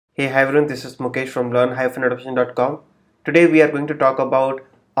Hey, hi everyone, this is Mukesh from learn-adoption.com. Today we are going to talk about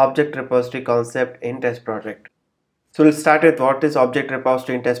object repository concept in TestProject. So we'll start with what is object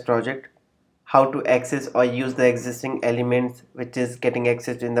repository in TestProject, how to access or use the existing elements which is getting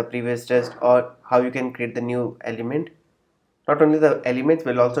accessed in the previous test, or how you can create the new element. Not only the elements,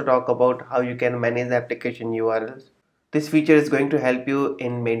 we'll also talk about how you can manage the application URLs. This feature is going to help you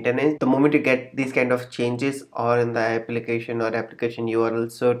in maintenance the moment you get these kind of changes or in the application or application URL,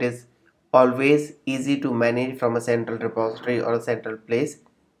 so it is always easy to manage from a central repository or a central place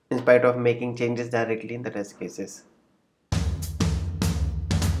in spite of making changes directly in the test cases.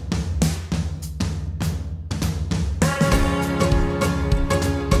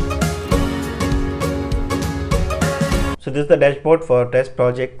 So this is the dashboard for test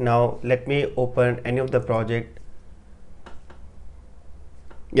project. Now let me open any of the project.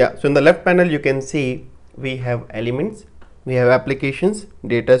 Yeah, so in the left panel you can see we have elements, we have applications,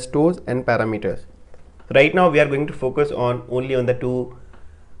 data stores and parameters. Right now we are going to focus on only on the two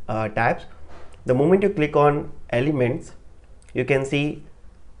tabs. The moment you click on elements, you can see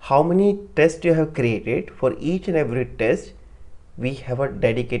how many tests you have created. For each and every test we have a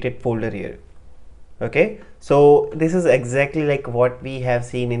dedicated folder here. Okay, so this is exactly like what we have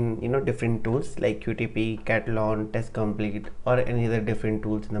seen in different tools like qtp, catalan, test complete, or any other different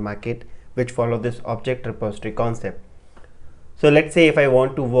tools in the market which follow this object repository concept. So let's say if I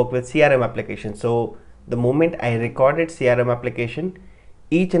want to work with CRM application, so the moment I recorded CRM application,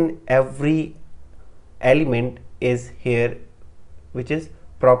 each and every element is here which is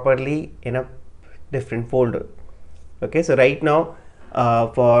properly in a different folder. Okay, so right now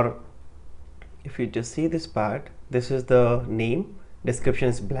for if you just see this part, this is the name, description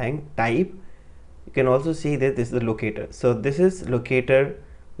is blank, type. You can also see that this is the locator. So this is locator,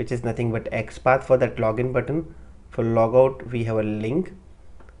 which is nothing but XPath for that login button. For logout we have a link,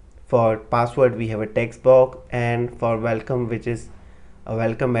 for password we have a text box, and for welcome, which is a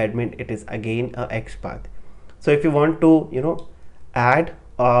welcome admin, it is again a XPath. So if you want to add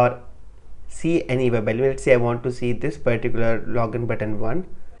or see any web element, let's say I want to see this particular login button 1.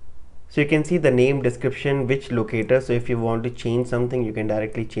 So you can see the name, description, which locator. So if you want to change something, you can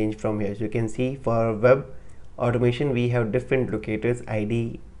directly change from here. So you can see for web automation we have different locators: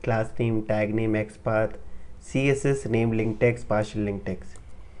 ID, class name, tag name, XPath, CSS, name, link text, partial link text.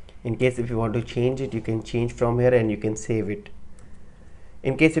 In case if you want to change it, you can change from here and you can save it.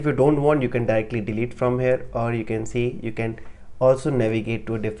 In case if you don't want, you can directly delete from here, or you can see you can also navigate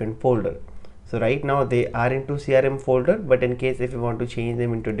to a different folder. So right now they are into CRM folder, but in case if you want to change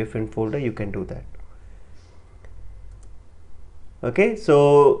them into different folder, you can do that. Okay,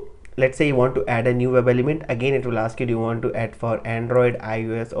 so let's say you want to add a new web element. Again, it will ask you, do you want to add for Android,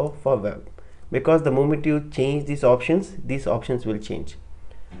 iOS, or for web? Because the moment you change these options will change.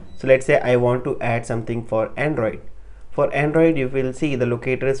 So let's say I want to add something for Android. For Android, you will see the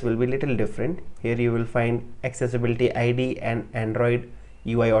locators will be little different. Here you will find accessibility ID and Android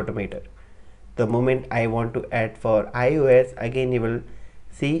UI automator. The moment I want to add for iOS, again you will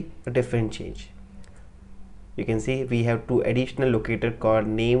see a different change. You can see we have two additional locator called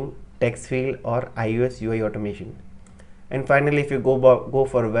name, text field, or iOS UI automation. And finally, if you go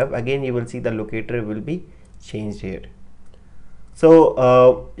for web, again you will see the locator will be changed here.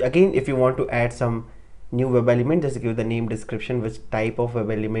 So again, if you want to add some new web element, just give the name, description, which type of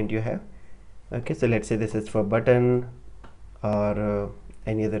web element you have. Okay, so let's say this is for button or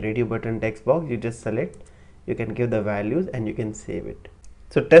any other radio button, text box. You just select, you can give the values and you can save it.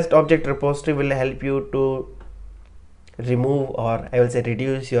 So test object repository will help you to remove, or I will say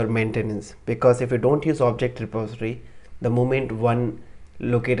reduce your maintenance, because if you don't use object repository, the moment one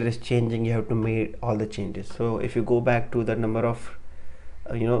locator is changing, you have to make all the changes. So if you go back to the number of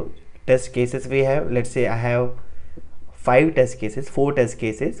test cases we have, let's say I have 4 test cases,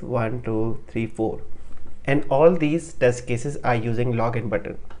 1 2 3 4, and all these test cases are using login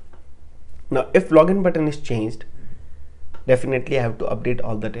button. Now if login button is changed, definitely I have to update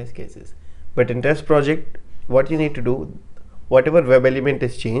all the test cases. But in test project, what you need to do, whatever web element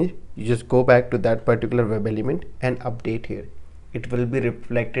is changed, you just go back to that particular web element and update here. It will be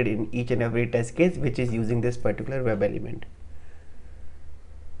reflected in each and every test case which is using this particular web element.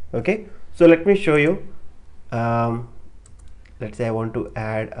 Okay, so let me show you. Let's say I want to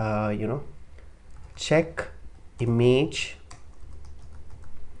add check image.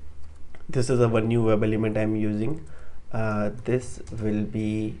 This is our new web element I'm using. This will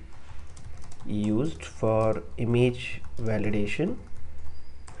be used for image validation.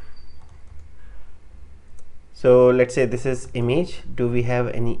 So let's say this is image. Do we have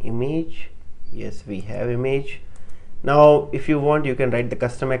any image? Yes, we have image. Now if you want, you can write the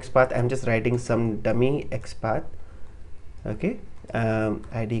custom XPath. I'm just writing some dummy XPath. Okay,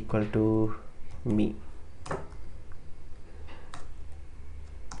 id equal to me.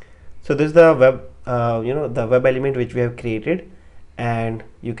 So this is the web the web element which we have created, and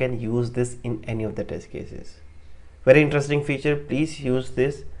you can use this in any of the test cases. Very interesting feature, please use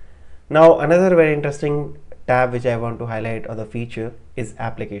this. Now another very interesting tab which I want to highlight, or the feature, is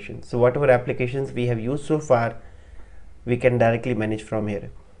applications. So whatever applications we have used so far, we can directly manage from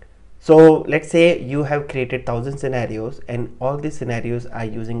here. So let's say you have created 1000 scenarios and all these scenarios are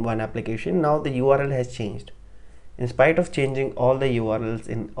using one application. Now the URL has changed. In spite of changing all the URLs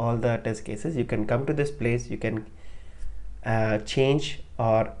in all the test cases, you can come to this place, you can change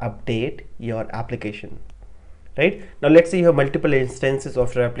or update your application. Right now, let's say you have multiple instances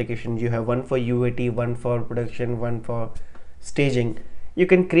of your application. You have one for UAT, one for production, one for staging. You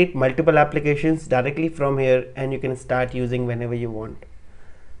can create multiple applications directly from here, and you can start using whenever you want.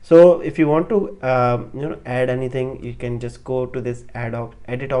 So if you want to add anything, you can just go to this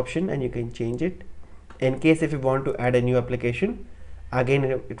edit option and you can change it. In case if you want to add a new application, again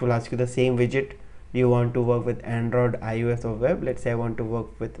it will ask you the same widget. Do you want to work with Android, iOS, or web? Let's say I want to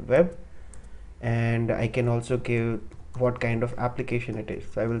work with web, and I can also give what kind of application it is.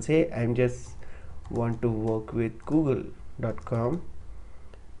 So I will say I'm just want to work with google.com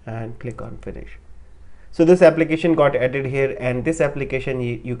and click on finish. So this application got added here, and this application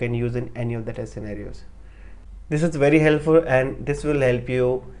you can use in any of the test scenarios. This is very helpful, and this will help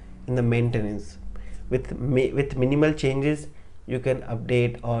you in the maintenance. With minimal changes, you can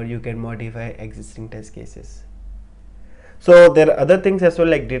update or you can modify existing test cases. So there are other things as well,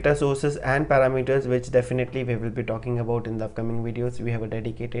 like data sources and parameters, which definitely we will be talking about in the upcoming videos. We have a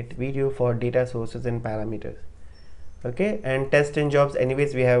dedicated video for data sources and parameters. Okay, and test and jobs,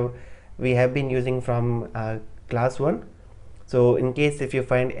 anyways, we have been using from class 1. So in case if you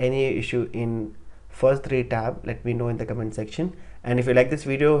find any issue in first 3 tab, let me know in the comment section. And if you like this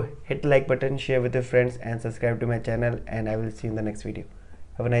video, hit the like button, share with your friends, and subscribe to my channel, and I will see you in the next video.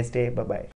 Have a nice day. Bye bye.